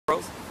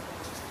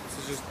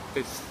is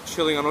just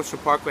chilling on Ocean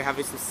Parkway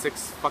having some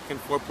fucking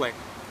foreplay.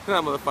 Look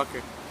at that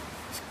motherfucker.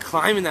 He's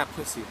climbing that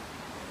pussy.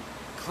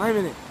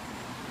 Climbing it.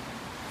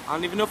 I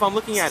don't even know if I'm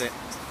looking at it.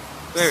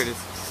 There it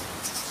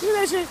is. Look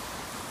at that shit.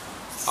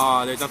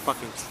 Aw, they're done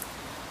fucking.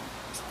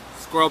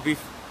 Squirrel beef.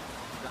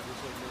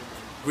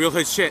 Real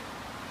hood shit.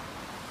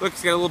 Look,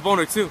 he's got a little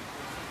boner too.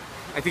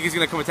 I think he's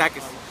gonna come attack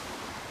us.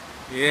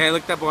 Yeah,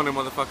 look at that boner,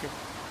 motherfucker.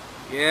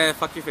 Yeah,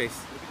 fuck your face.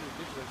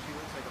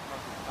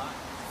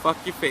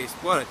 Fuck your face.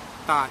 What a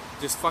thought.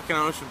 Just fucking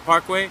on Ocean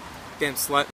Parkway. Damn slut.